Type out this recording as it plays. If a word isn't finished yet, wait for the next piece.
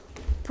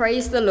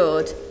Praise the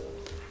Lord.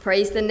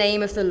 Praise the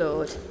name of the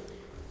Lord.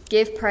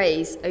 Give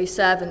praise, O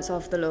servants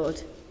of the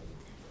Lord,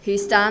 who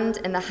stand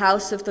in the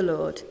house of the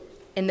Lord,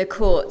 in the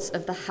courts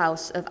of the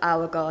house of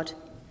our God.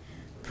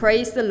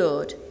 Praise the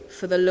Lord,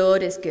 for the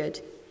Lord is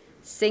good.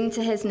 Sing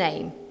to his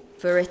name,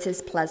 for it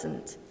is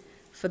pleasant.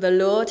 For the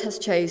Lord has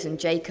chosen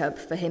Jacob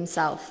for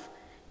himself,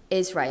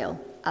 Israel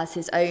as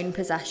his own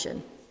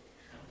possession.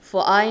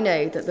 For I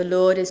know that the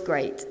Lord is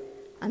great,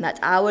 and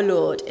that our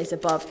Lord is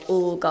above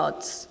all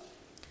gods.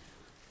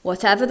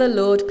 Whatever the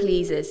Lord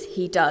pleases,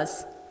 he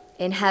does,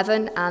 in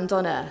heaven and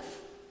on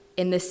earth,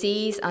 in the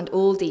seas and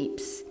all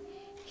deeps.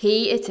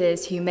 He it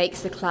is who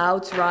makes the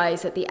clouds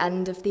rise at the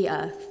end of the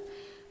earth,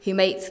 who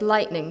makes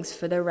lightnings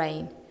for the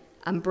rain,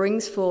 and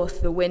brings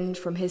forth the wind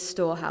from his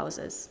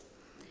storehouses.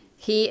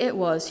 He it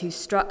was who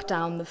struck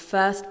down the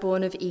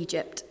firstborn of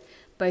Egypt,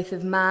 both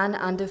of man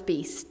and of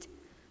beast,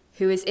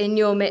 who is in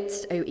your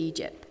midst, O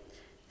Egypt,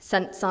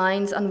 sent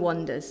signs and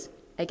wonders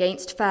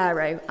against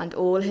Pharaoh and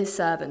all his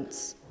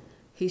servants,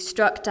 who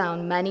struck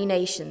down many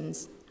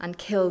nations and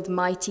killed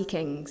mighty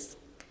kings,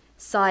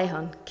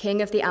 Sihon,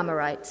 king of the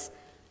Amorites,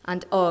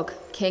 and Og,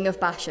 king of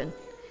Bashan,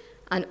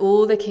 and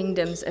all the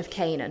kingdoms of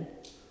Canaan,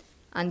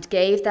 and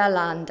gave their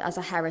land as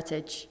a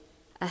heritage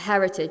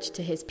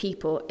to his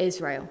people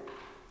Israel.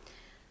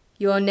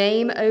 Your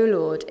name, O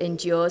Lord,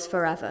 endures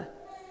forever,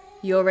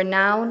 your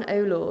renown, O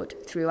Lord,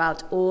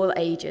 throughout all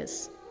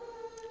ages.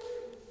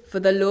 For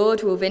the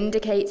Lord will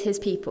vindicate his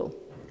people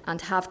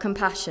and have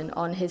compassion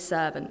on his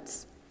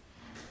servants.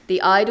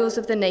 The idols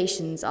of the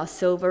nations are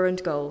silver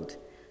and gold,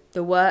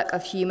 the work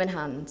of human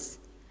hands.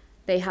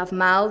 They have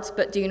mouths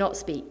but do not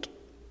speak.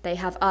 They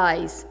have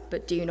eyes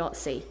but do not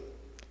see.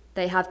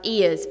 They have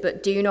ears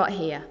but do not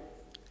hear,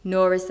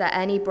 nor is there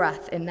any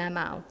breath in their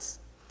mouths.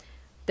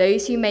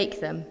 Those who make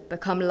them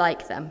become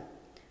like them,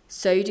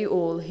 so do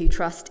all who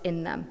trust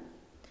in them.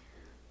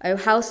 O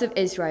house of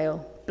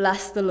Israel,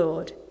 bless the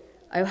Lord.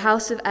 O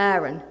house of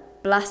Aaron,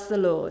 bless the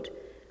Lord.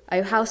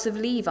 O house of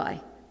Levi,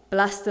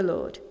 bless the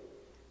Lord.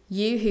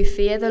 You who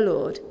fear the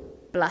Lord,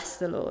 bless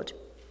the Lord.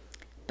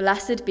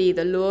 Blessed be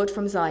the Lord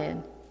from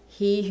Zion,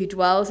 he who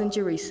dwells in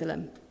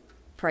Jerusalem.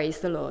 Praise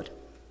the Lord.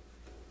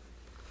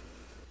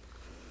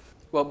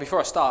 Well, before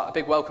I start, a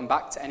big welcome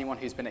back to anyone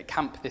who's been at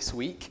camp this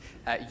week,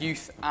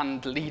 youth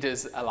and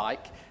leaders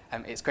alike.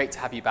 It's great to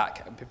have you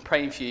back. I've been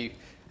praying for you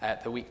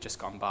the week just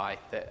gone by,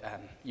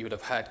 that you would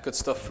have heard good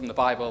stuff from the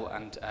Bible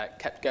and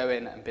kept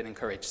going and been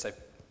encouraged. So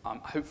I'm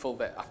hopeful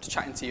that after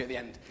chatting to you at the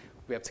end,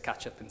 we'll be able to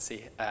catch up and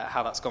see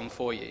how that's gone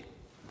for you.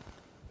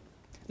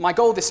 My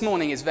goal this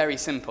morning is very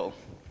simple.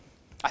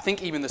 I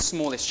think even the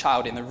smallest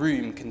child in the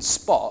room can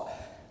spot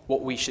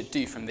what we should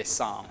do from this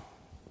psalm.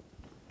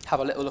 Have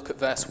a little look at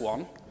verse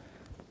 1,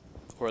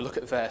 or a look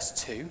at verse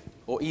 2,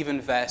 or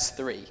even verse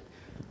 3.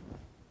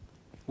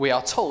 We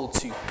are told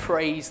to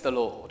praise the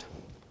Lord.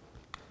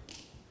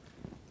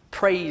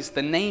 Praise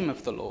the name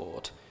of the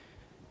Lord.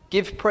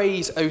 Give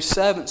praise, O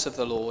servants of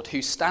the Lord,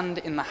 who stand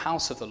in the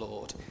house of the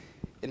Lord,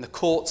 in the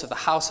courts of the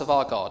house of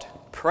our God.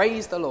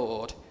 Praise the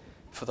Lord,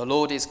 for the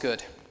Lord is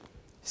good.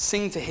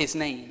 Sing to his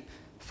name,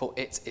 for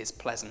it is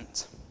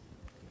pleasant.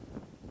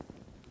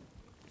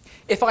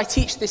 If I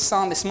teach this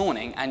psalm this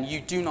morning and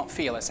you do not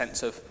feel a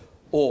sense of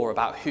awe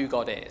about who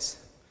God is,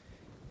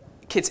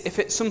 kids, if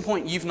at some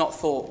point you've not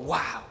thought,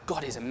 wow,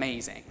 God is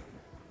amazing,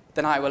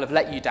 then I will have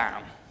let you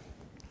down.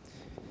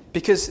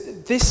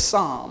 Because this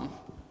psalm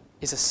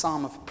is a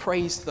psalm of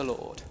praise to the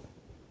Lord.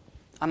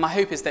 And my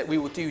hope is that we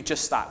will do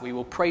just that. We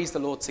will praise the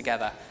Lord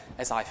together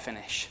as I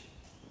finish.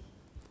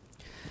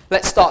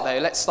 Let's start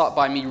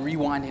by me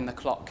rewinding the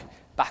clock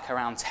back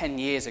around 10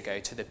 years ago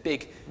to the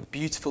big,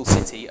 beautiful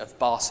city of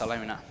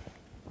Barcelona.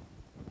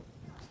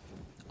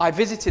 I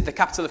visited the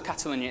capital of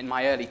Catalonia in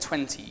my early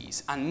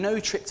 20s, and no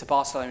trip to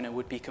Barcelona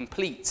would be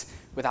complete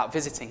without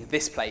visiting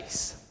this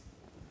place.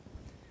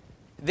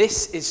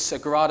 This is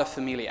Sagrada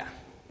Familia.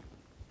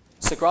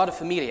 Sagrada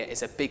Familia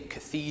is a big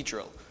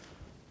cathedral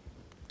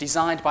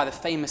designed by the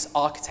famous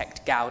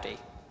architect Gaudi,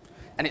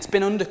 and it's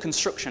been under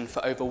construction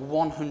for over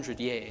 100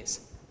 years.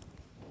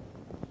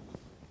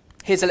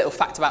 Here's a little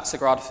fact about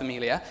Sagrada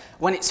Familia.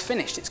 When it's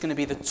finished, it's going to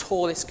be the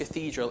tallest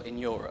cathedral in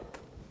Europe.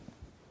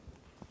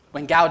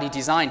 When Gaudi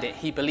designed it,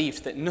 he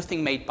believed that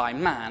nothing made by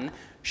man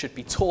should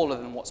be taller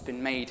than what's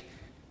been made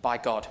by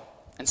God.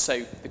 And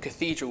so the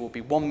cathedral will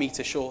be 1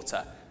 metre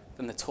shorter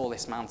than the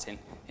tallest mountain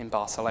in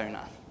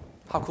Barcelona.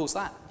 How cool is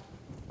that?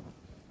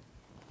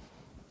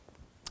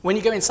 When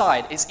you go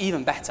inside, it's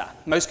even better.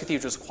 Most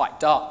cathedrals are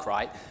quite dark,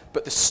 right?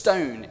 But the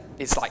stone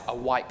is like a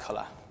white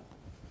colour.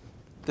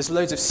 There's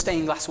loads of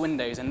stained glass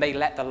windows, and they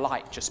let the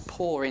light just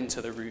pour into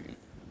the room.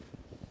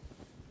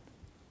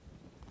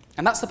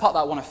 And that's the part that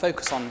I want to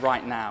focus on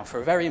right now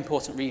for a very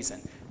important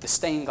reason, the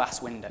stained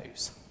glass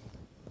windows.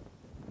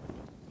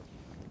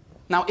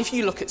 Now, if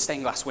you look at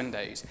stained glass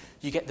windows,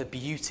 you get the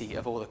beauty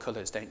of all the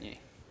colours, don't you?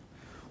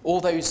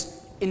 All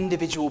those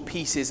individual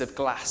pieces of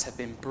glass have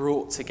been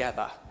brought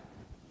together.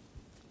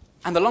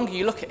 And the longer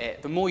you look at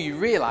it, the more you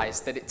realise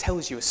that it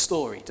tells you a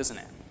story, doesn't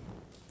it?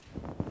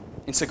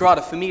 In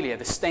Sagrada Familia,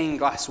 the stained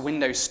glass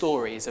window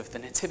stories of the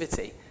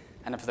Nativity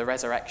and of the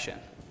resurrection.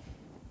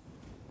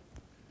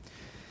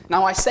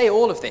 Now, I say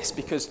all of this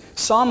because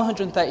Psalm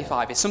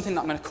 135 is something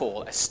that I'm going to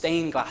call a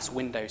stained glass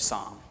window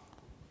psalm.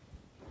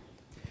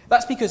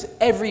 That's because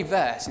every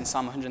verse in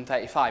Psalm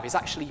 135 is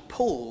actually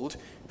pulled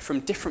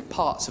from different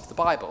parts of the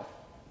Bible.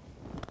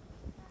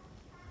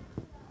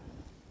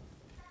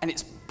 And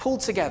it's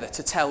pulled together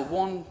to tell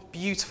one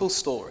beautiful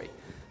story,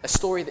 a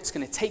story that's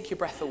going to take your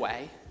breath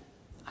away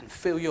and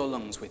fill your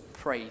lungs with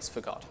praise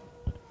for God.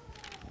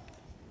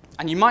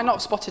 And you might not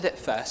have spotted it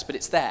first, but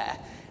it's there.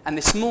 And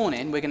this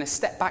morning, we're going to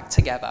step back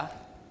together,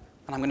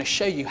 and I'm going to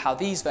show you how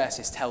these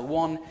verses tell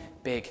one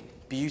big,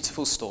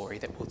 beautiful story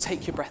that will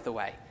take your breath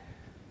away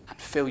and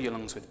fill your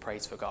lungs with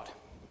praise for God.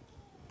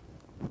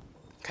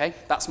 Okay,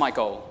 that's my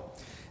goal.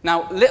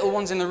 Now, little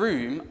ones in the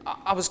room,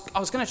 I was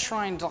going to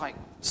try and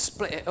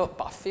split it up,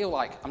 but I feel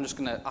like I'm just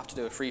going to have to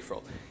do a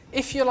free-for-all.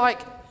 If you're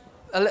like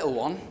a little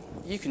one,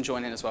 you can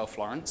join in as well,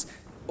 Florence,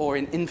 or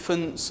in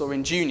infants or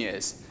in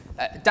juniors.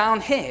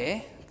 Down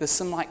here, there's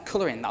some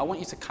colouring that I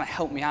want you to kind of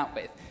help me out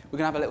with. We're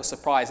going to have a little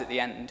surprise at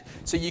the end.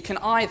 So you can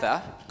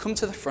either come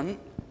to the front,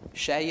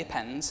 share your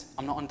pens.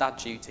 I'm not on dad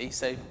duty,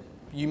 so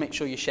you make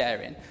sure you're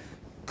sharing.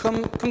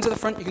 Come to the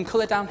front, you can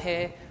colour down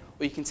here,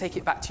 or you can take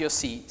it back to your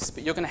seats,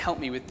 but you're going to help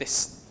me with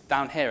this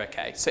down here,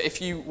 okay? So if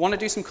you want to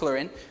do some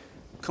colouring,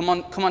 come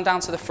on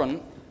down to the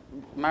front.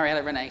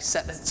 Mariella, Renee,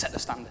 set the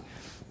standard.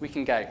 We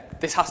can go.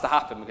 This has to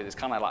happen because it's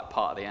kind of like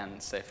part of the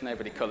end, so if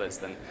nobody colours,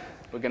 then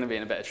we're going to be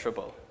in a bit of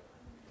trouble.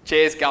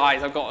 Cheers,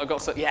 guys. I've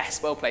got some,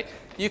 yes, well played.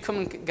 You come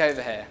and go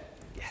over here.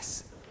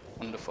 Yes,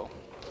 wonderful.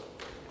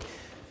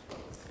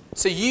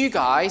 So you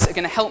guys are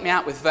going to help me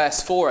out with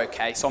verse 4,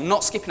 okay? So I'm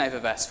not skipping over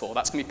verse 4.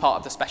 That's going to be part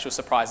of the special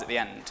surprise at the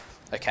end,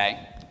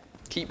 okay?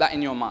 Keep that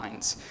in your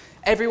minds.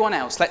 Everyone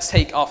else, let's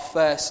take our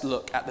first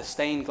look at the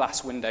stained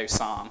glass window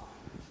psalm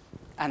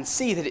and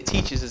see that it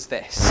teaches us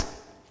this.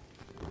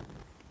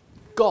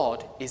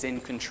 God is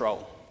in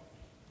control.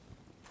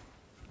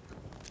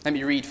 Let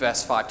me read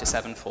verse 5 to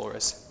 7 for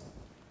us.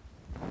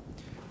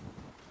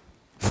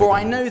 For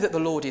I know that the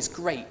Lord is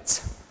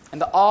great,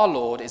 and that our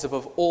Lord is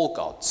above all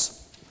gods.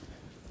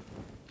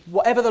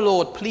 Whatever the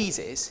Lord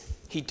pleases,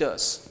 he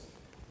does,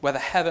 whether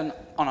heaven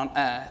or on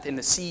earth, in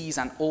the seas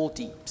and all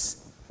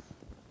deeps.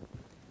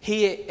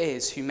 He it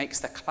is who makes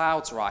the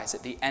clouds rise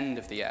at the end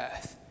of the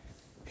earth,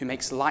 who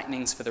makes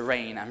lightnings for the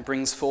rain and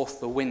brings forth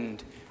the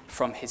wind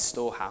from his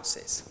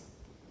storehouses.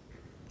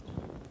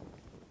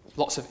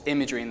 Lots of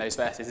imagery in those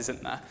verses,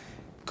 isn't there?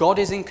 God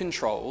is in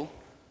control,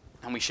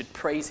 and we should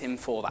praise him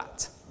for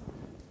that.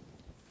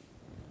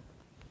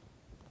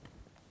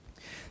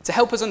 To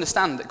help us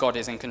understand that God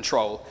is in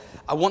control,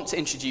 I want to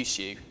introduce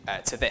you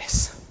to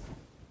this.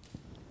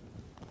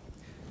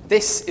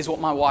 This is what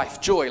my wife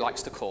Joy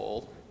likes to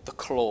call the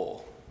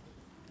claw.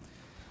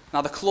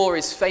 Now, the claw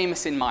is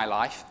famous in my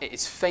life. It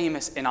is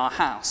famous in our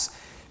house,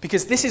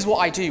 because this is what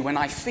I do when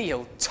I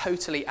feel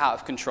totally out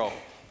of control.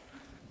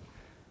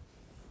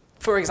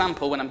 For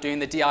example, when I'm doing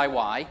the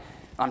DIY, and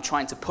I'm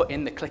trying to put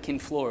in the click-in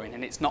flooring,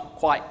 and it's not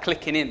quite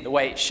clicking in the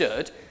way it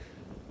should,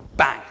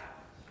 bang,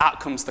 out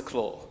comes the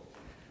claw.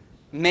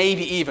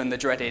 Maybe even the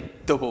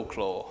dreaded double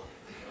claw.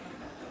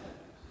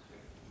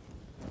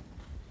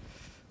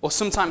 Or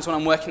sometimes when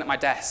I'm working at my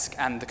desk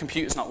and the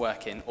computer's not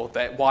working or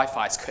the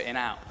Wi-Fi's cutting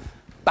out,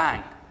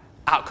 bang,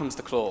 out comes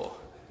the claw.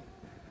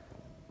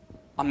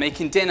 I'm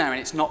making dinner and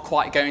it's not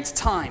quite going to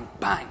time,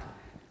 bang,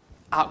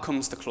 out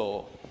comes the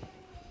claw.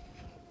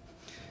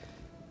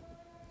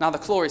 Now the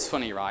claw is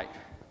funny, right?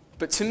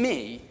 But to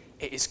me,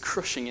 it is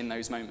crushing in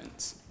those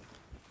moments.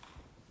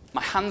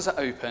 My hands are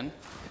open,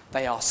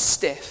 they are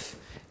stiff,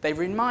 they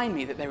remind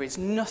me that there is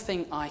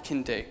nothing I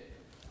can do.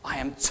 I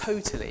am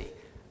totally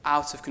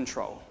out of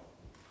control.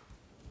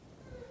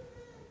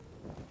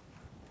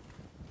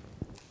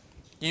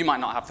 You might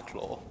not have the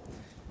claw,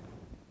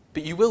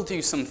 but you will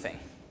do something.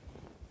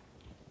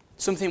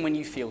 Something when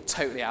you feel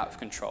totally out of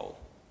control.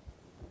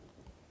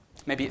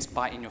 Maybe it's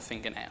biting your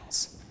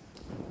fingernails.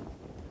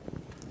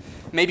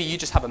 Maybe you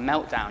just have a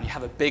meltdown, you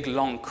have a big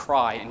long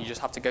cry and you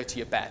just have to go to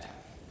your bed.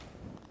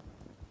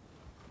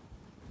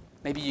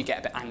 Maybe you get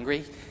a bit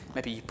angry,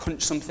 maybe you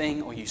punch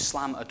something or you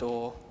slam a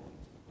door.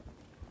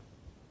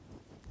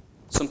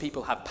 Some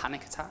people have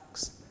panic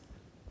attacks.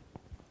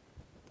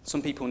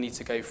 Some people need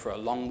to go for a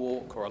long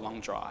walk or a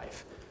long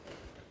drive.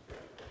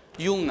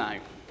 You'll know.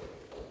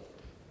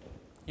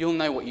 You'll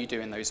know what you do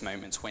in those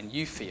moments when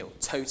you feel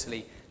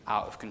totally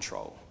out of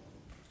control.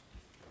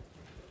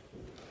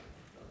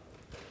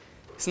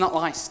 It's not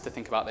nice to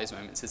think about those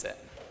moments, is it?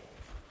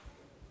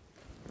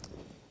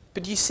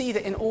 But you see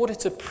that in order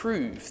to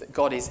prove that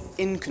God is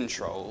in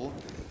control,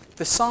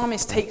 the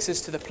psalmist takes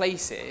us to the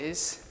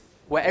places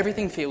where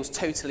everything feels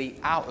totally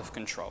out of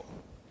control.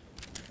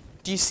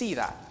 Do you see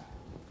that?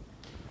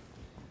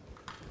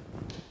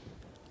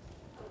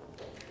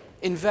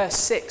 In verse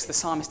 6, the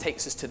psalmist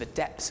takes us to the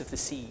depths of the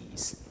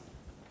seas.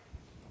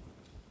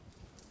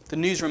 The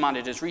news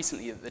reminded us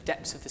recently that the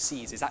depths of the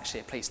seas is actually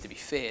a place to be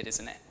feared,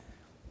 isn't it?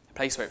 A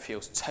place where it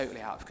feels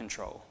totally out of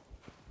control.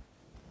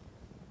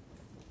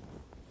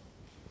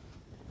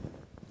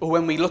 Or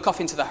when we look off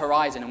into the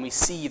horizon and we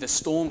see the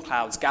storm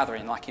clouds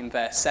gathering, like in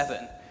verse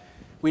 7,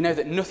 we know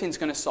that nothing's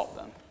going to stop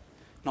them,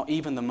 not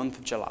even the month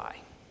of July.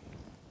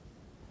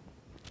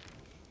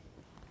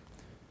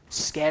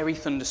 Scary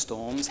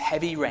thunderstorms,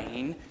 heavy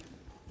rain,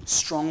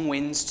 strong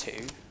winds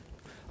too.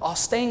 Our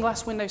stained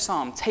glass window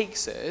psalm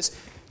takes us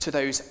to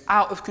those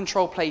out of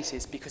control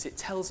places because it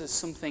tells us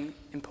something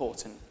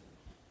important.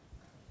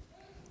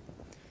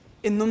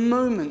 In the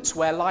moments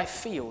where life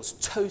feels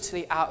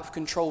totally out of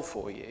control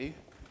for you,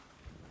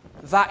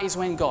 that is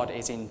when God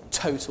is in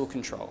total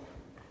control.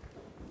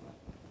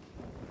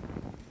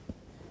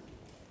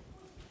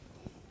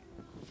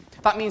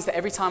 That means that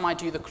every time I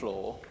do the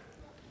claw,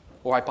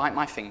 or I bite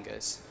my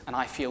fingers, and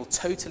I feel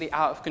totally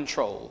out of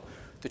control,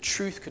 the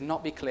truth could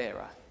not be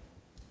clearer.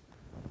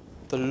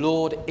 The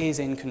Lord is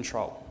in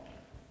control.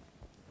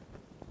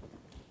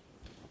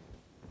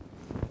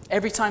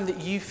 Every time that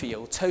you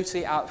feel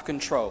totally out of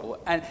control,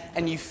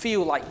 and you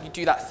feel like you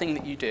do that thing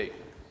that you do,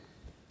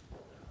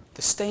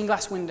 the stained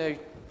glass window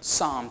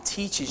psalm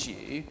teaches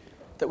you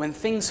that when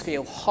things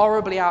feel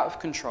horribly out of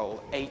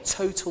control, a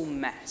total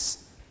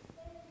mess,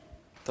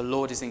 the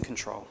Lord is in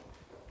control.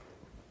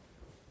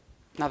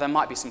 Now, there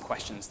might be some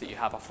questions that you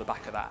have off the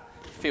back of that.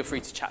 Feel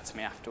free to chat to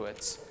me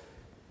afterwards.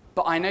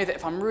 But I know that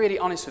if I'm really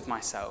honest with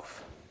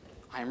myself,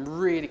 I am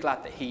really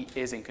glad that he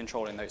is in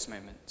control in those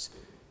moments.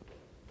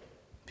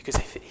 Because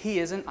if he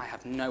isn't, I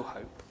have no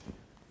hope.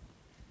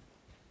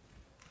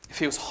 It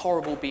feels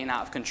horrible being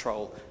out of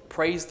control.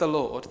 Praise the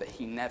Lord that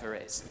he never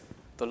is.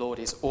 The Lord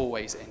is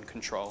always in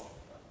control.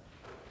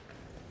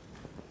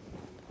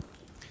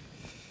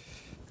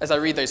 As I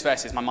read those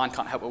verses, my mind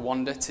can't help but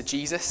wander to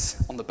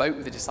Jesus on the boat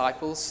with the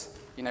disciples.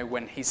 You know,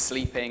 when he's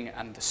sleeping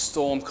and the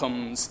storm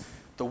comes,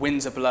 the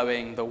winds are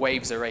blowing, the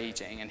waves are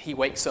raging, and he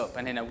wakes up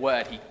and in a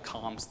word, he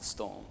calms the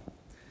storm.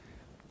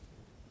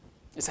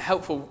 It's a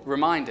helpful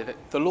reminder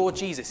that the Lord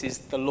Jesus is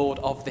the Lord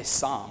of this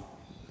psalm,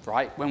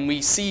 right? When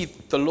we see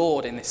the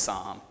Lord in this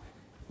psalm,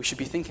 we should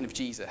be thinking of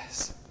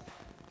Jesus.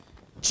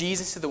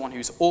 Jesus is the one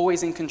who's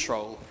always in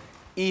control,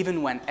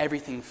 even when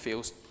everything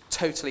feels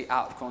totally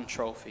out of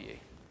control for you.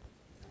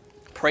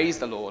 Praise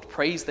the Lord.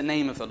 Praise the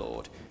name of the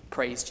Lord.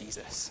 Praise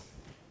Jesus.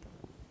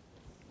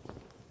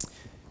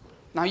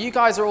 Now, you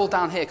guys are all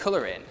down here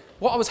colouring.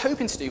 What I was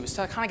hoping to do was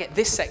to kind of get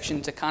this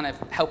section to kind of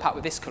help out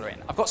with this colouring.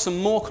 I've got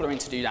some more colouring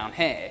to do down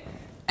here.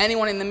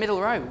 Anyone in the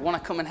middle row want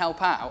to come and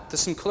help out?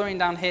 There's some colouring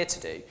down here to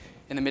do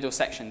in the middle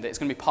section that's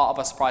going to be part of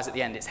our surprise at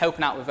the end. It's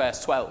helping out with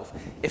verse 12.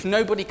 If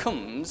nobody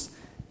comes,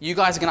 you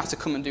guys are going to have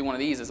to come and do one of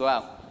these as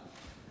well.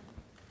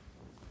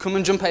 Come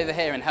and jump over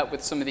here and help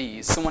with some of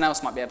these. Someone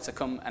else might be able to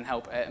come and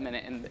help in a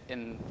minute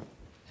in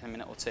a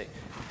minute or two.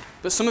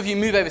 But some of you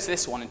move over to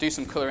this one and do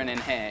some colouring in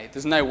here.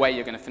 There's no way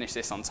you're going to finish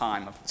this on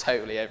time. I've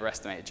totally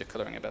overestimated your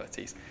colouring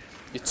abilities.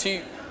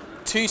 You're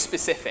too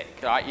specific,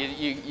 right?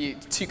 You're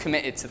too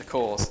committed to the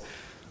cause.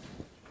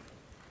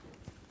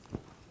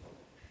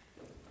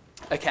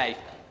 Okay,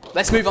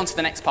 let's move on to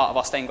the next part of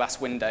our stained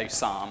glass window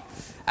psalm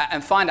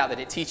and find out that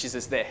it teaches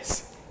us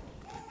this.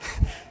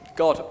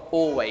 God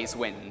always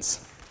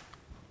wins.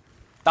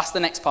 That's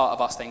the next part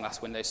of our stained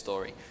glass window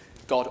story.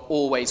 God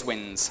always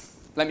wins.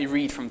 Let me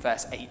read from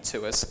verse 8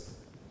 to us.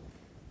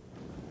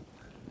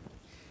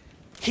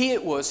 He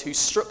it was who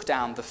struck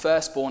down the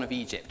firstborn of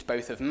Egypt,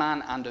 both of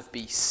man and of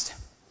beast.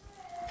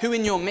 Who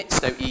in your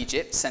midst, O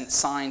Egypt, sent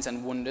signs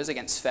and wonders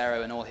against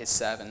Pharaoh and all his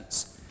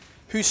servants?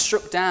 Who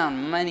struck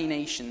down many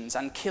nations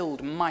and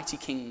killed mighty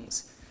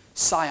kings,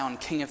 Sihon,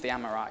 king of the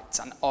Amorites,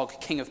 and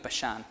Og, king of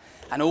Bashan,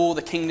 and all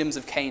the kingdoms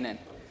of Canaan,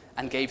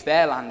 and gave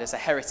their land as a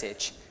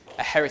heritage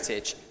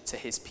to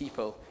his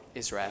people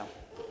Israel.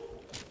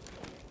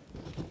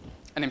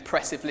 An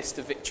impressive list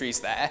of victories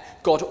there.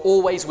 God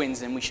always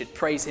wins, and we should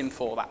praise him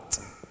for that.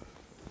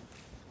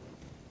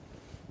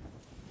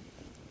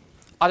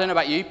 I don't know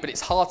about you, but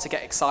it's hard to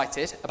get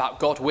excited about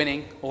God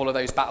winning all of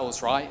those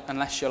battles, right?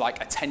 Unless you're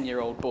like a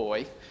 10-year-old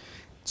boy.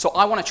 So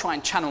I want to try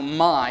and channel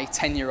my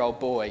 10-year-old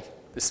boy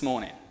this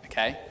morning,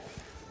 okay?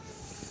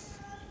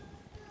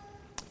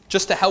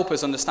 Just to help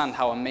us understand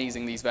how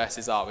amazing these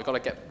verses are, we've got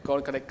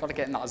to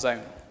get in that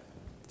zone.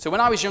 So when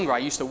I was younger, I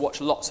used to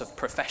watch lots of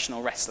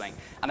professional wrestling.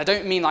 And I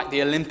don't mean like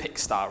the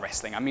Olympic-style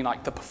wrestling. I mean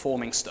like the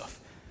performing stuff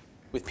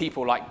with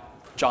people like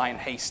Giant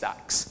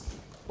Haystacks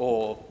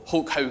or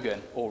Hulk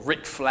Hogan or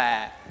Ric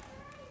Flair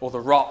or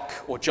The Rock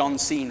or John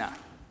Cena.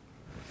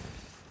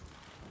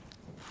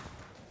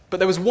 But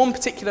there was one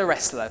particular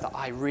wrestler that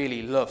I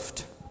really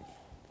loved.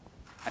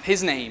 And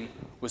his name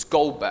was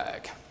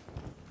Goldberg.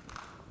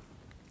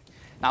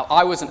 Now,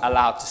 I wasn't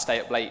allowed to stay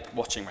up late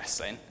watching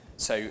wrestling,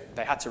 so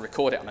they had to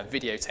record it on a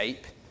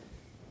videotape.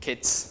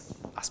 Kids,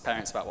 ask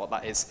parents about what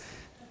that is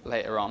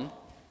later on.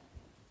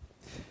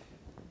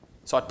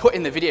 So I'd put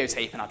in the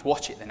videotape and I'd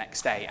watch it the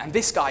next day. And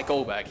this guy,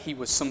 Goldberg, he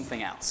was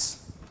something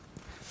else.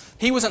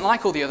 He wasn't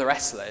like all the other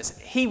wrestlers.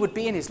 He would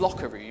be in his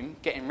locker room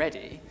getting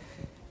ready,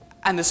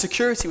 and the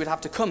security would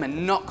have to come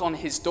and knock on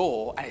his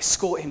door and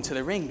escort him to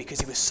the ring because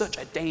he was such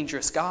a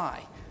dangerous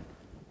guy.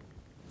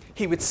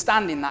 He would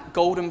stand in that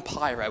golden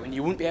pyro and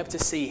you wouldn't be able to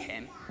see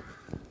him.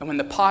 And when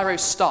the pyro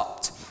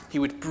stopped, he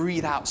would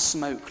breathe out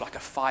smoke like a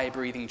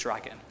fire-breathing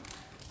dragon.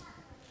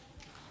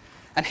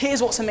 And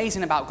here's what's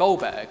amazing about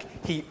Goldberg.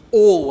 He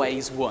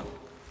always won.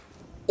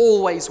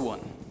 Always won.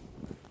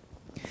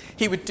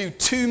 He would do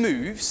 2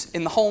 moves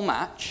in the whole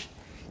match.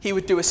 He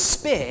would do a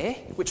spear,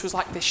 which was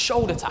like this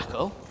shoulder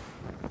tackle.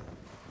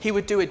 He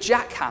would do a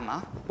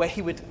jackhammer, where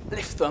he would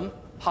lift them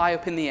high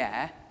up in the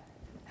air,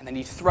 and then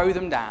he'd throw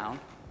them down.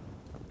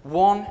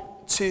 1,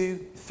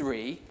 2,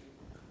 3,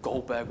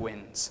 Goldberg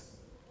wins.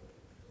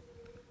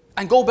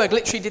 And Goldberg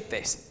literally did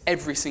this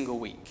every single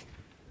week.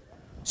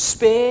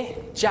 Spear,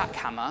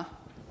 jackhammer,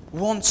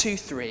 1, 2,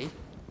 3,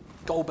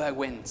 Goldberg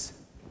wins.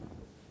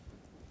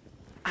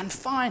 And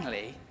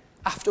finally,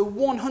 after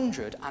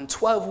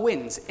 112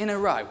 wins in a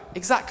row,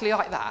 exactly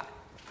like that,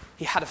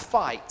 he had a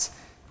fight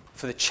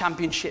for the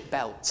championship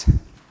belt.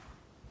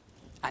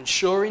 And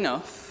sure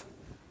enough,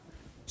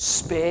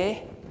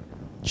 spear,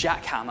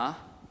 jackhammer,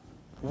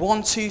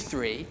 1, 2,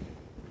 3,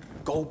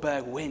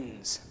 Goldberg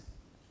wins.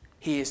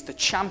 He is the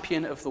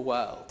champion of the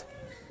world.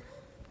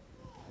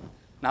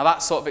 Now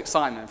that sort of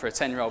excitement for a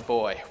 10-year-old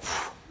boy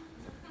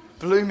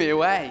blew me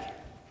away.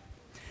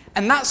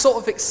 And that sort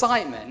of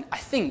excitement, I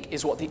think,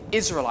 is what the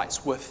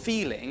Israelites were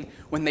feeling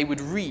when they would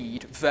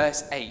read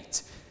verse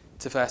 8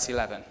 to verse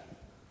 11.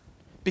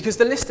 Because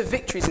the list of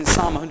victories in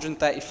Psalm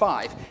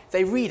 135,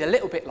 they read a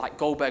little bit like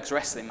Goldberg's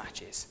wrestling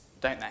matches,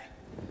 don't they?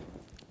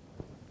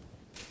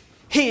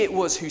 He it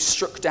was who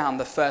struck down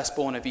the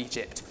firstborn of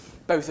Egypt,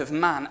 both of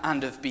man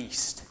and of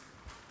beast.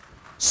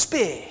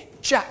 Spear,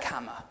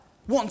 jackhammer,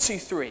 1, 2,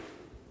 3,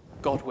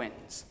 God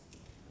wins.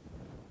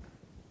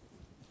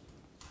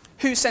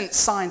 Who sent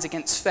signs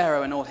against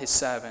Pharaoh and all his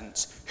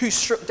servants? Who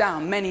struck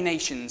down many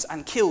nations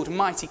and killed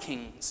mighty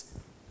kings?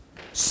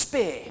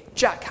 Spear,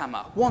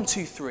 jackhammer, 1,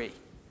 2, 3,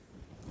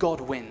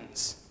 God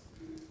wins.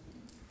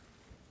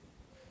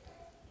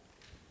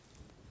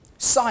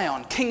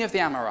 Sihon, king of the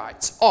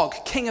Amorites, Og,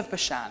 king of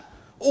Bashan,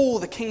 all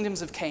the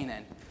kingdoms of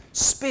Canaan.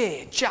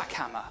 Spear,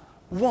 jackhammer,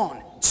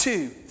 1,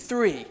 2,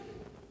 3,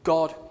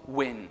 God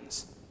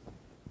wins.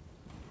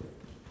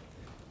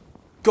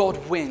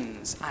 God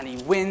wins, and he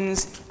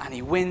wins, and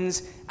he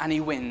wins, and he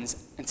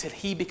wins, until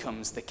he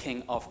becomes the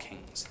King of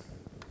Kings.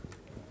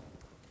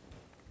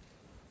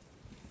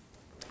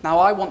 Now,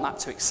 I want that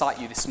to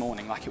excite you this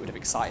morning like it would have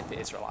excited the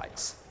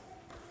Israelites.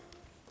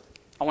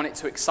 I want it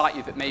to excite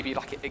you that maybe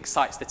like it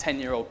excites the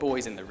 10-year-old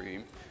boys in the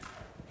room.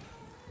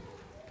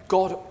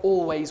 God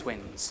always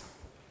wins.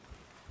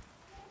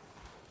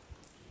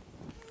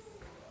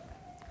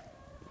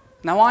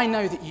 Now, I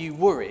know that you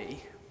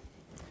worry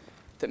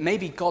that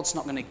maybe God's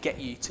not going to get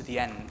you to the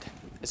end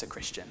as a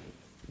Christian.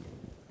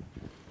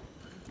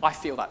 I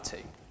feel that too.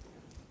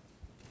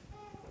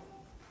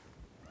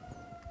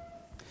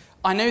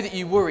 I know that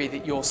you worry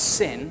that your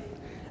sin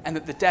and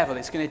that the devil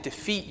is going to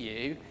defeat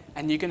you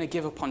and you're going to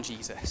give up on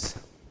Jesus.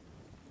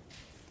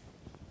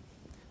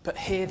 But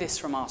hear this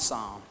from our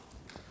psalm.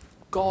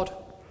 God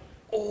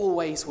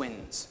always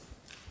wins.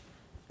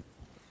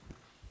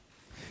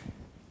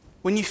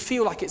 When you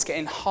feel like it's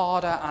getting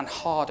harder and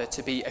harder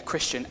to be a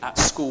Christian at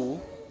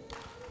school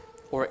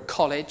or at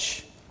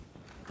college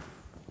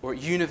or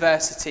at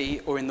university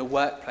or in the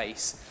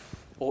workplace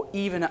or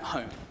even at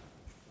home,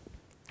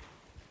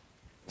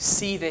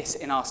 see this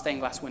in our stained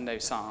glass window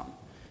psalm.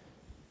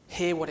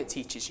 Hear what it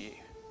teaches you.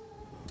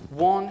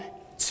 1,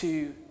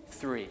 2,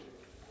 3.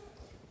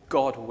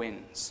 God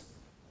wins.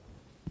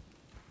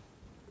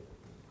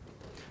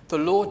 The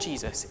Lord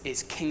Jesus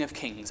is King of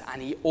Kings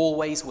and he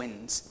always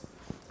wins.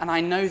 And I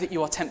know that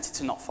you are tempted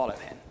to not follow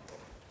him.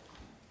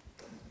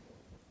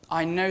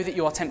 I know that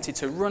you are tempted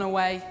to run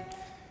away,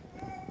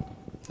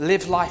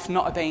 live life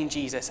not obeying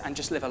Jesus, and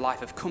just live a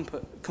life of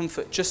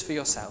comfort just for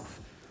yourself.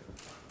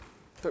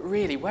 But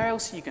really, where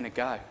else are you going to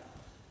go?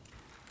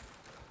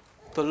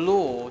 The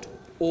Lord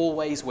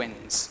always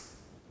wins.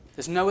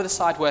 There's no other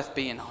side worth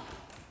being on.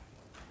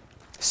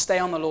 Stay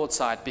on the Lord's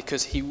side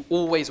because he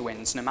always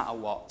wins no matter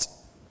what.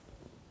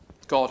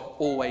 God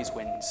always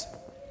wins.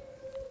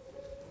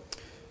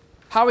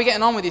 How are we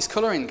getting on with these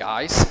colouring,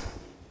 guys?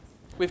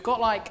 We've got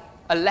like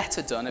a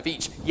letter done of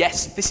each.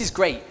 Yes, this is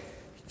great.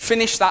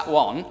 Finish that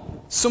one.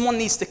 Someone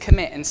needs to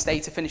commit and stay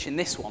to finishing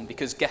this one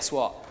because guess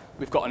what?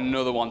 We've got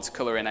another one to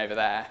colour in over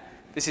there.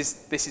 This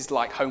is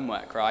like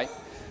homework, right?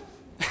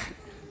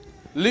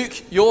 Luke,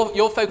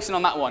 you're focusing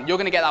on that one. You're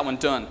going to get that one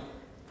done.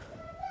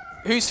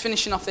 Who's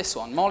finishing off this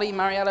one? Molly,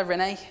 Mariella,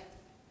 Renee?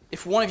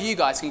 If one of you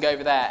guys can go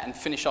over there and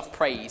finish off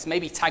praise,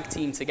 maybe tag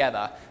team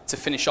together to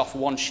finish off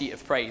one sheet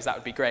of praise, that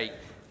would be great.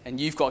 And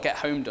you've got to get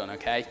home done,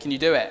 okay? Can you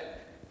do it?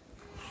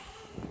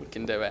 We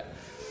can do it.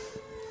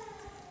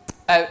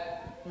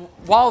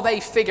 While they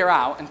figure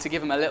out, and to give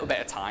them a little bit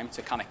of time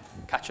to kind of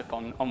catch up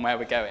on where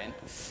we're going,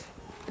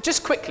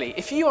 just quickly,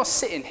 if you are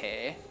sitting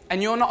here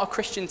and you're not a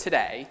Christian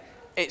today,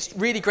 it's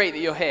really great that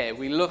you're here.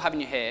 We love having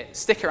you here.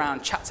 Stick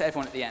around, chat to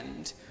everyone at the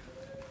end.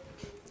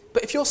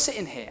 But if you're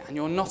sitting here and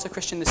you're not a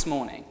Christian this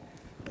morning,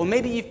 or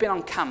maybe you've been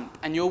on camp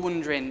and you're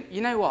wondering,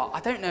 you know what,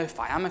 I don't know if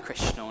I am a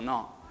Christian or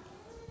not.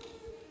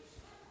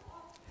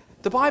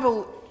 The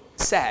Bible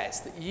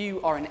says that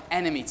you are an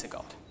enemy to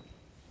God.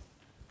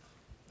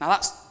 Now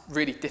that's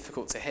really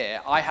difficult to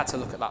hear. I had to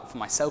look at that for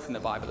myself in the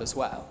Bible as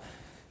well.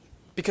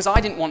 Because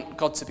I didn't want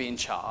God to be in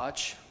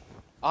charge.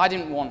 I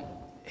didn't want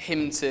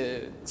him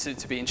to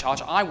be in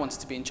charge. I wanted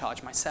to be in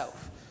charge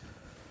myself.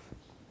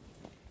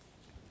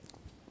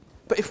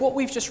 But if what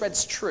we've just read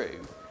is true,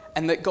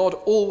 and that God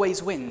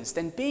always wins,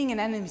 then being an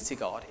enemy to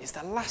God is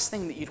the last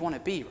thing that you'd want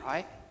to be,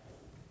 right?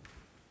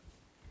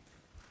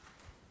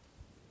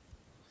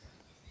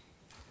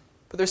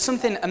 But there's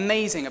something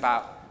amazing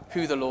about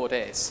who the Lord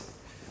is.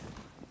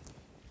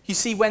 You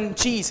see, when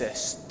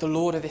Jesus, the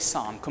Lord of this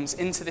psalm, comes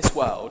into this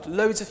world,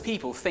 loads of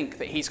people think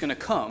that he's going to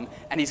come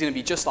and he's going to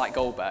be just like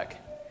Goldberg.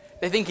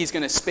 They think he's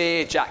going to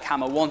spear,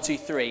 jackhammer, 1, 2,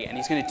 3, and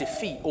he's going to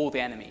defeat all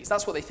the enemies.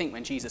 That's what they think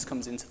when Jesus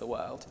comes into the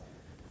world.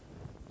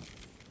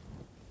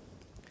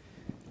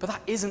 But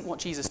that isn't what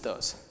Jesus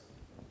does.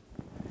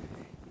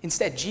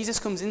 Instead, Jesus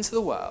comes into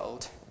the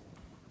world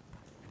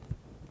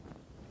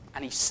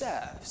and he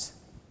serves.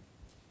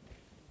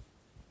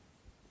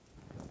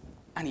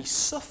 And he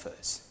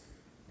suffers.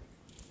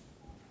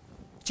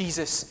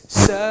 Jesus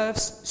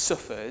serves,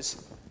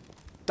 suffers,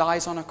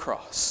 dies on a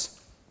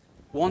cross.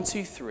 1,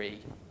 2, 3,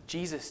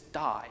 Jesus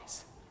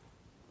dies.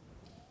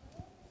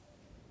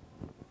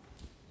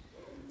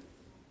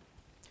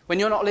 When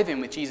you're not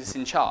living with Jesus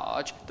in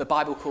charge, the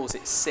Bible calls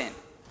it sin.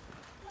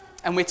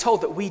 And we're told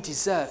that we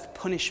deserve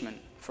punishment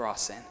for our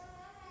sin.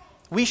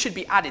 We should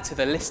be added to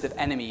the list of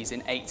enemies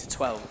in 8 to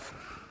 12.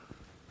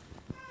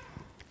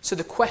 So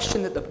the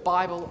question that the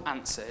Bible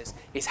answers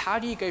is, how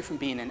do you go from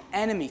being an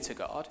enemy to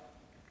God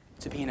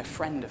to being a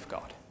friend of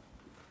God?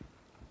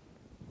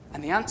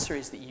 And the answer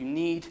is that you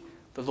need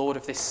the Lord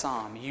of this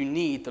psalm. You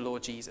need the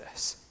Lord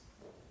Jesus.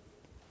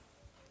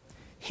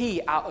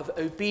 He, out of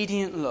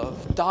obedient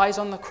love, dies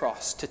on the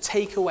cross to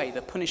take away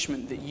the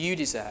punishment that you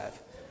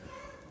deserve,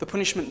 the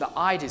punishment that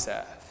I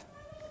deserve.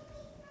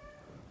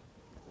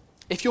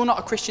 If you're not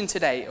a Christian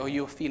today, or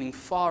you're feeling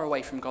far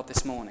away from God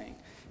this morning,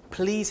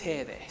 please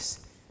hear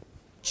this.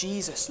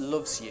 Jesus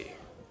loves you.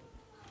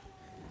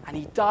 And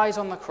he dies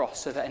on the cross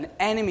so that an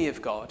enemy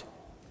of God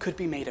could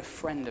be made a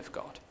friend of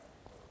God.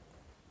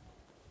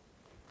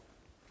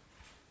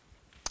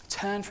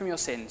 Turn from your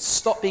sins,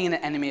 stop being an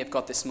enemy of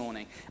God this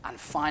morning, and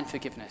find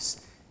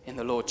forgiveness in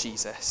the Lord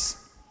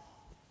Jesus.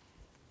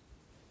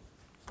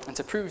 And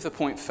to prove the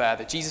point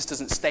further, Jesus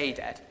doesn't stay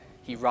dead,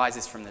 he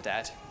rises from the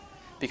dead.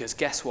 Because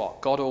guess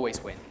what? God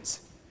always wins.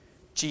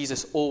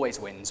 Jesus always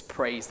wins.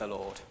 Praise the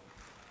Lord.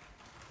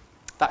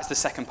 That's the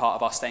second part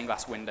of our stained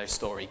glass window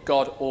story.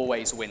 God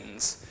always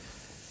wins.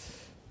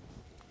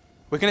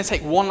 We're going to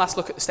take one last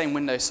look at the stained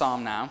window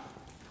psalm now.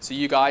 So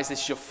you guys,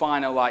 this is your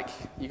final,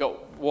 you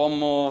got one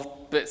more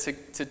bit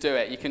to do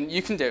it. You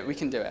can do it. We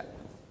can do it.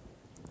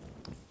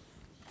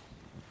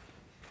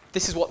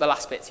 This is what the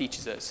last bit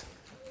teaches us.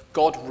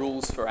 God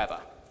rules forever.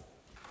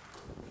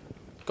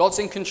 God's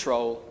in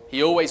control.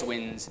 He always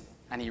wins,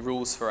 and he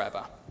rules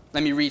forever.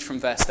 Let me read from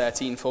verse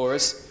 13 for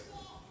us.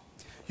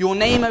 Your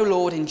name, O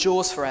Lord,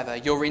 endures forever.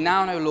 Your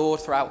renown, O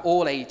Lord, throughout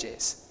all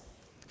ages.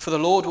 For the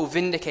Lord will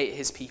vindicate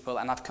his people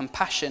and have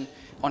compassion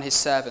on his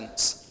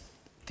servants.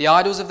 The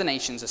idols of the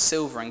nations are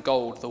silver and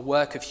gold, the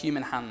work of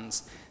human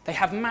hands. They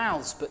have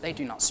mouths, but they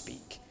do not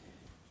speak.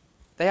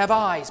 They have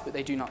eyes, but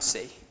they do not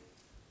see.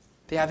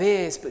 They have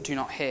ears, but do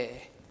not hear.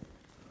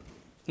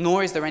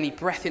 Nor is there any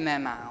breath in their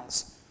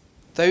mouths.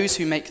 Those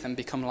who make them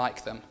become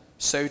like them.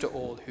 So do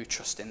all who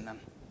trust in them.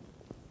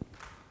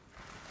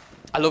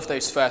 I love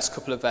those first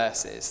couple of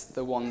verses,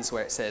 the ones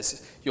where it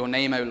says, your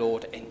name, O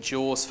Lord,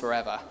 endures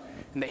forever,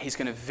 and that he's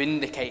going to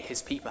vindicate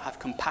his people, have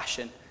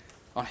compassion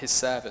on his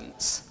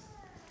servants.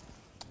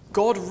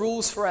 God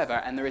rules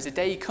forever, and there is a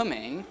day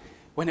coming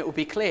when it will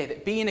be clear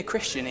that being a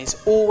Christian is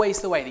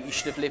always the way that you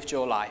should have lived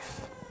your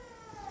life.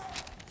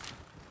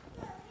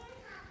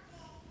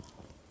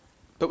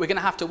 But we're going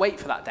to have to wait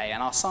for that day,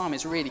 and our psalm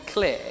is really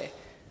clear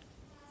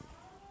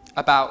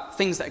about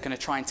things that are going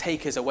to try and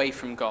take us away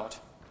from God.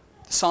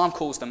 The psalm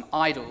calls them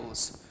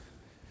idols.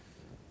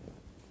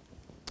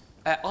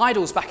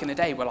 Idols back in the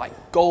day were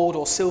like gold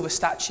or silver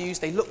statues.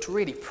 They looked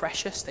really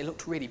precious. They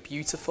looked really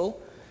beautiful.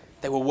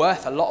 They were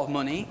worth a lot of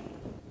money.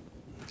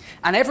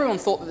 And everyone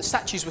thought that the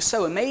statues were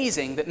so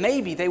amazing that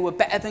maybe they were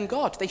better than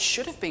God. They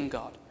should have been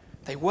God.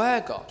 They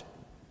were God.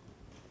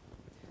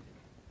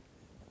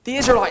 The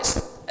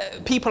Israelites,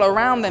 people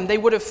around them, they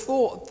would have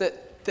thought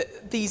that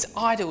these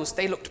idols,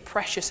 they looked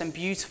precious and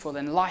beautiful,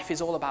 and life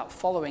is all about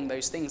following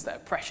those things that are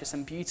precious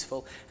and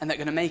beautiful and that are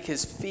going to make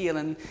us feel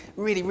and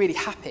really, really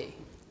happy.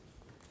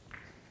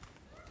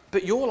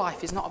 But your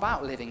life is not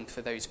about living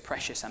for those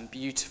precious and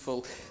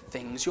beautiful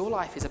things. Your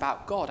life is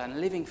about God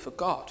and living for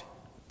God,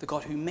 the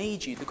God who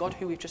made you, the God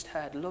who we've just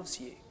heard loves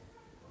you.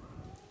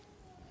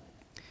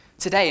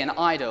 Today, an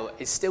idol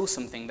is still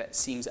something that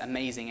seems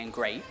amazing and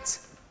great.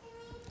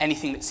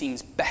 Anything that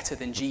seems better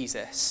than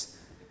Jesus.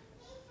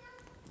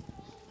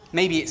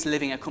 Maybe it's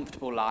living a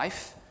comfortable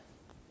life,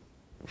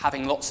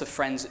 having lots of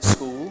friends at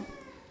school,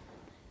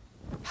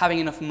 having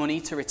enough money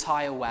to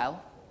retire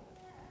well,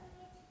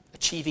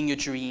 achieving your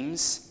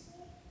dreams,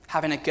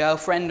 having a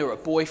girlfriend or a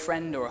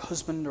boyfriend or a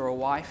husband or a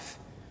wife,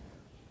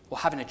 or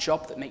having a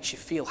job that makes you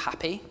feel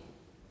happy.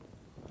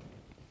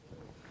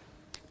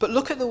 But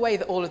look at the way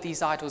that all of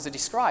these idols are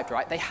described,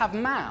 right? They have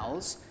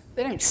mouths,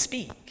 they don't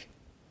speak.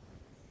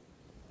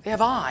 They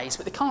have eyes,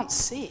 but they can't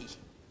see.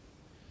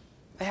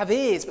 They have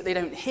ears, but they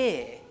don't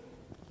hear.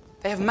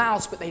 They have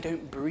mouths, but they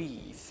don't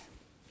breathe.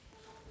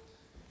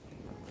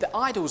 The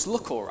idols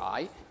look all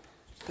right,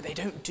 but they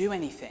don't do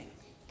anything.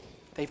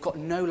 They've got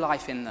no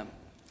life in them.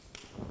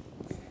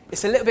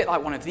 It's a little bit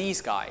like one of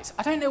these guys.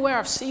 I don't know where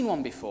I've seen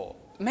one before.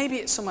 Maybe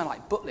it's somewhere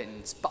like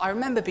Butlins, but I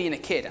remember being a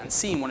kid and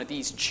seeing one of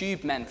these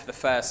tube men for the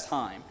first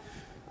time.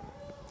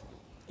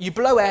 You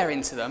blow air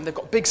into them, they've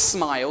got big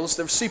smiles,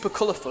 they're super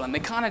colourful, and they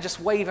kind of just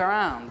wave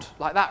around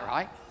like that,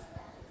 right?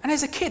 And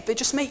as a kid, they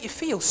just make you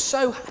feel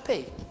so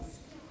happy.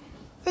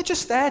 They're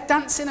just there,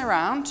 dancing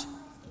around,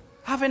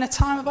 having a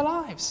time of their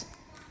lives.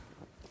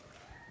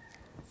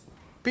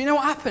 But you know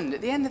what happened?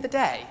 At the end of the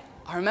day,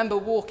 I remember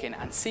walking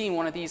and seeing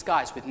one of these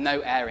guys with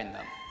no air in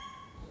them.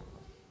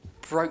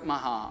 Broke my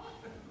heart.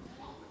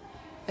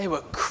 They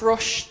were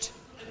crushed,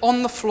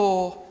 on the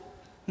floor,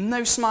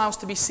 no smiles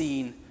to be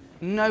seen,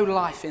 no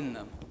life in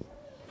them.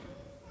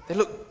 They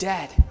looked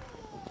dead.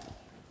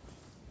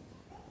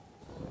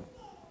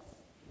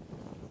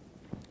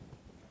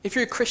 If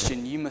you're a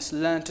Christian, you must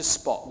learn to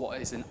spot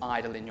what is an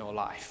idol in your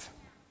life.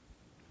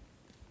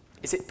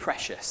 Is it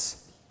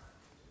precious?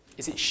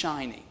 Is it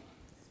shiny?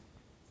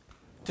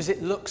 Does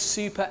it look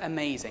super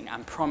amazing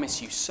and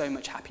promise you so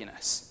much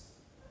happiness?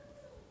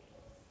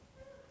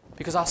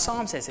 Because our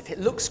psalm says if it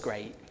looks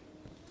great,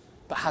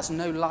 but has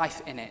no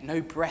life in it,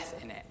 no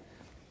breath in it,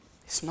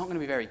 it's not going to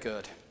be very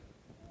good.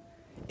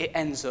 It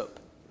ends up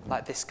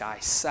like this guy,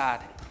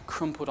 sad,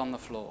 crumpled on the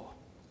floor.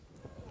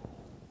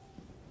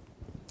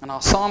 And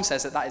our psalm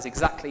says that that is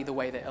exactly the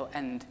way that it'll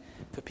end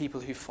for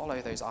people who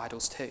follow those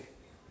idols too.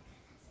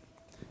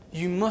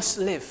 You must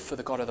live for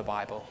the God of the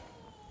Bible,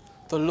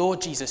 the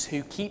Lord Jesus,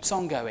 who keeps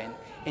on going,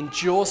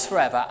 endures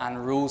forever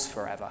and rules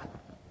forever.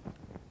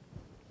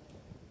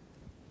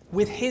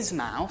 With his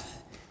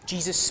mouth,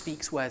 Jesus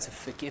speaks words of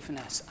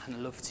forgiveness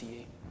and love to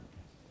you.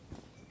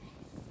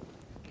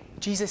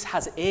 Jesus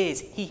has ears.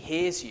 He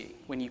hears you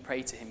when you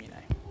pray to him, you know.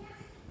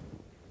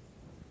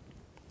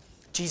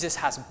 Jesus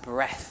has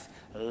breath,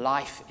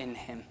 life in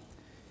him.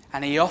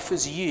 And he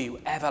offers you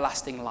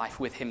everlasting life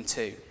with him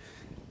too.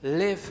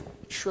 Live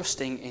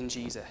trusting in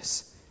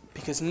Jesus,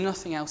 because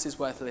nothing else is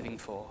worth living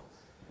for,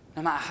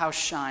 no matter how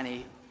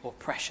shiny or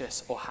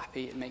precious or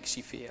happy it makes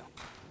you feel.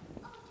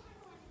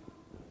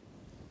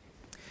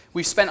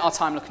 We've spent our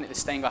time looking at the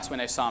stained glass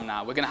window psalm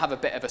now. We're going to have a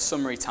bit of a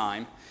summary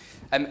time.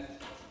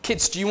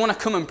 Kids, do you want to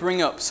come and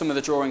bring up some of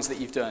the drawings that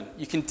you've done?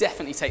 You can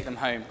definitely take them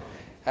home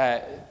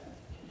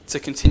to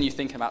continue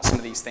thinking about some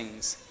of these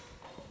things.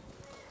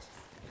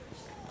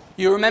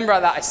 You remember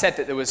that I said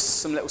that there was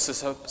some little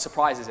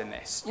surprises in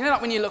this. You know,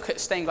 like when you look at a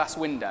stained glass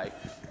window,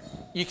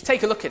 you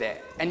take a look at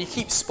it and you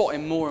keep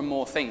spotting more and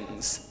more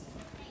things.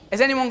 Has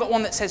anyone got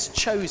one that says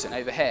chosen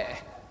over here?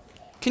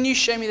 Can you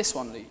show me this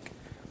one, Luke?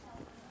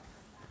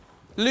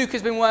 Luke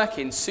has been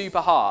working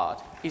super hard.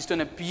 He's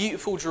done a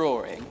beautiful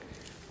drawing,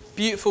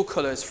 beautiful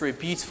colours for a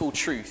beautiful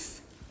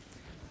truth.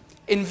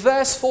 In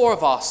verse 4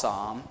 of our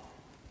psalm,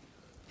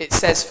 it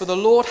says, "For the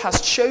Lord has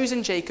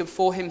chosen Jacob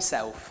for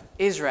himself,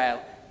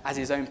 Israel as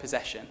his own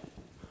possession."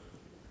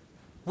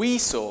 We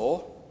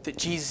saw that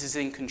Jesus is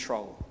in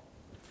control.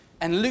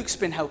 And Luke's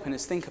been helping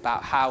us think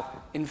about how,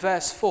 in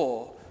verse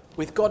 4,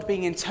 with God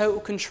being in total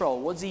control,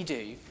 what does he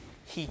do?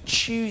 He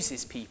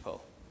chooses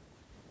people.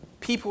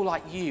 People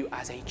like you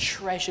as a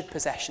treasured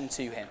possession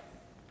to him.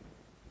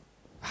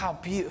 How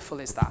beautiful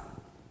is that?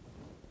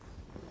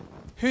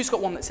 Who's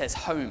got one that says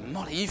home?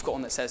 Molly, you've got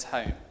one that says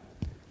home.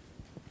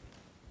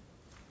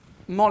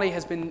 Molly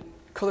has been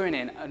colouring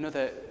in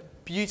another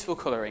beautiful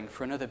colouring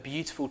for another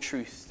beautiful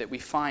truth that we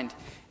find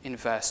in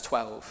verse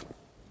 12.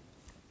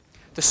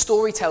 The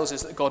story tells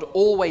us that God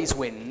always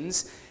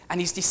wins, and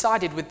he's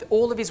decided with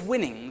all of his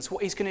winnings,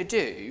 what he's going to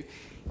do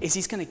is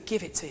he's going to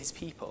give it to his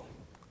people.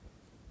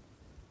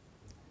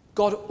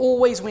 God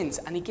always wins,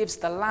 and he gives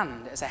the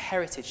land as a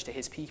heritage to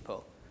his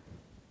people.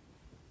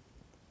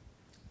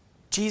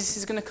 Jesus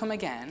is going to come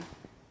again,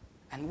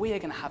 and we are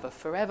going to have a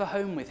forever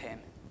home with him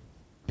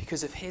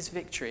because of his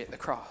victory at the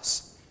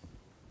cross.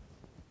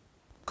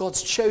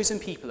 God's chosen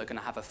people are going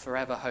to have a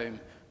forever home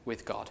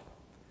with God.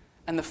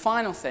 And the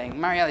final thing,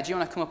 Mariella, do you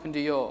want to come up and do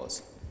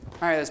yours?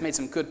 Mariella's made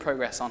some good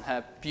progress on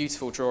her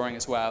beautiful drawing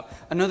as well.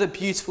 Another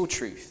beautiful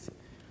truth.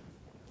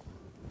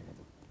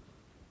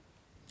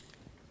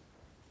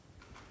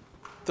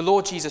 The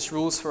Lord Jesus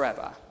rules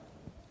forever,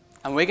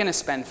 and we're going to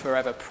spend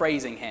forever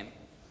praising him.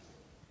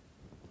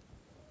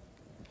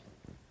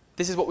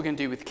 This is what we're going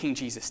to do with King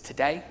Jesus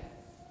today.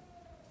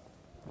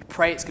 We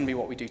pray it's going to be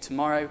what we do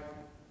tomorrow.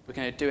 We're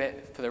going to do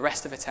it for the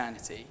rest of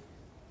eternity.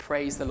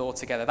 Praise the Lord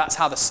together. That's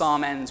how the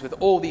psalm ends, with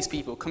all these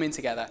people coming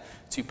together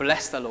to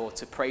bless the Lord,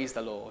 to praise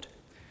the Lord.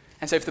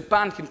 And so if the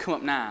band can come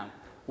up now,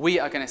 we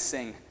are going to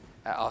sing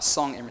our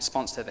song in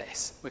response to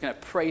this. We're going to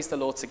praise the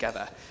Lord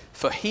together,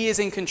 for he is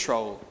in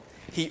control.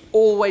 He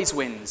always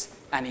wins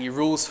and he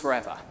rules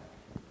forever.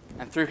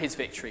 And through his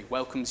victory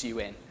welcomes you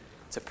in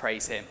to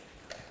praise him.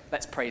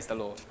 Let's praise the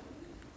Lord.